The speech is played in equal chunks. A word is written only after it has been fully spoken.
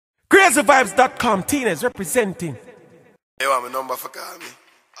GazzaVibes.com, Tina's representing. You want my number for call me?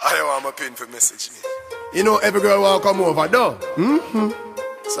 I want my pin for message me. You know every girl want come over, though.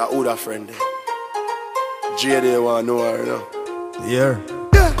 So who that friend there? DreDay want know her, you know. Yeah.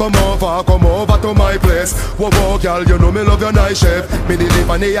 Come over to my place. Whoa, girl, you know me love your nice shape. Me the lip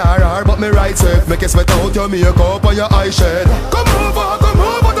and the RR, but me right safe. Make you sweat out your makeup and your eye shade. Come over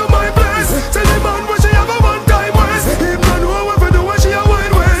to my place. Tell the man where she have a one time waist. If you know what to do when she a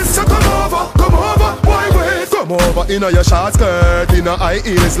wide waist. So come over, why wait? Come over in your short skirt, in a high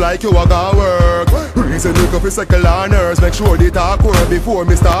heels like you a go work. Reason you go for second learners. Make sure they talk word before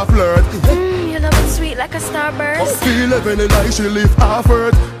me start flirt. You love it sweet like a starburst. Feel even like she live half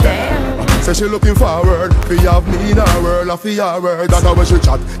earth. Damn. Say she looking forward. We have me in her world, a for her word. That's how when she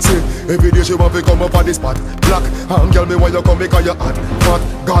chat. See, every day she want to come up on the spot. Black, girl me when you come because you hot. Fat,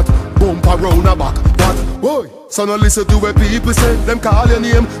 got, bump around her back. What? Boy, so no listen to what people say. Them call your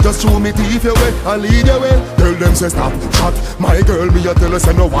name, just chew me teeth your way and lead your way. Tell them say stop, shot. My girl me a tell her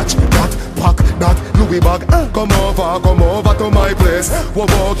say no watch that, pack that, Louis bag. Come over to my place.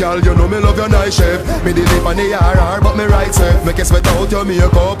 Whoa, girl, you know me love your nice shape. Me the lip and the RR, but me right safe. Make you sweat out your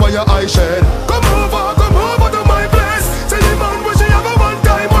makeup and your eye shade. Come over to my place. Tell the man where she have a one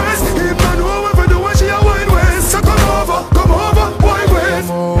time waist. If you know what to do when she a wide waist. So come over, why wait? Come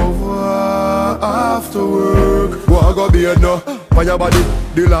over after work. What go be no? On your body,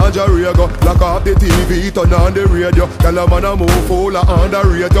 the lingerie go. Lock off the TV, turn on the radio. Tell a man a move full of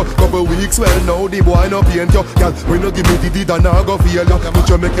underrate you. Couple weeks, well now the boy no paint you. Girl, when you give me the then I go feel you. But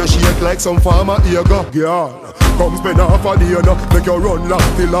you make you shake like some farmer ego. Girl, come spend half a day no. Make you run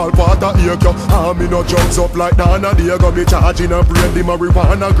long till all part of ache you. And me no drugs up like Dana Diego. Me charging a brain, the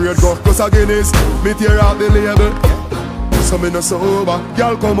marijuana grade go. Plus again is, me tear out the label. So me no sober,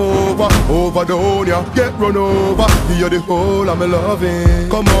 girl come over Aidonia, get run over. You're the whole of me loving.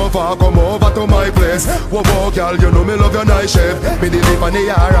 Come over to my place. Whoa, girl, you know me love your nice shape. Me the lip and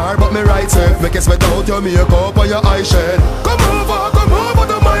the RR, but me right safe. Make you sweat out your makeup and your eye shade. Come over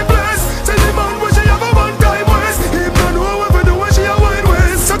to my place. Tell the man where she have a one time waist. If you know what to do when she a wide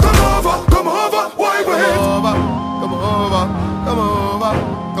waist. So come over, why wait? Come over.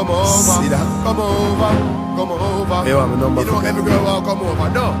 See that? Come over. You want my number you know for every call me? girl want come over,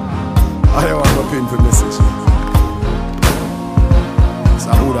 no? I want my pin for message me. So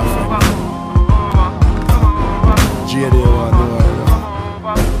who that friend? DreDay want know her,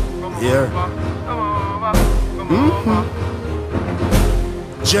 you know.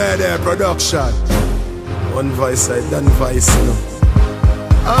 DreDay production. One voice side, done voice, you know.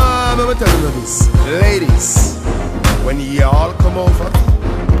 I'm gonna tell you this. Ladies, when y'all come over,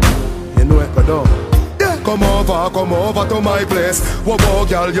 you know it go down. Come over to my place. Whoa,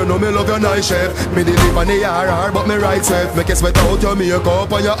 girl, you know me love your nice shape. Me the lip and the RR, but me right safe. Make you sweat out your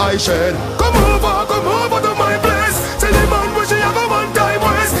makeup and your eye shade. Come over to my place. Tell the man where she have a one time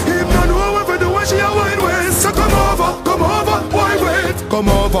waist. If you know what to do when she a wide waist. So come over, why wait? Come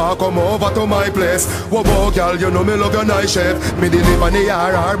over to my place. Whoa, girl, you know me love your nice shape. Me the lip and the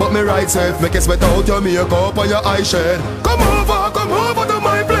RR, but me right safe. Make you sweat out your makeup and your eye shade. Come over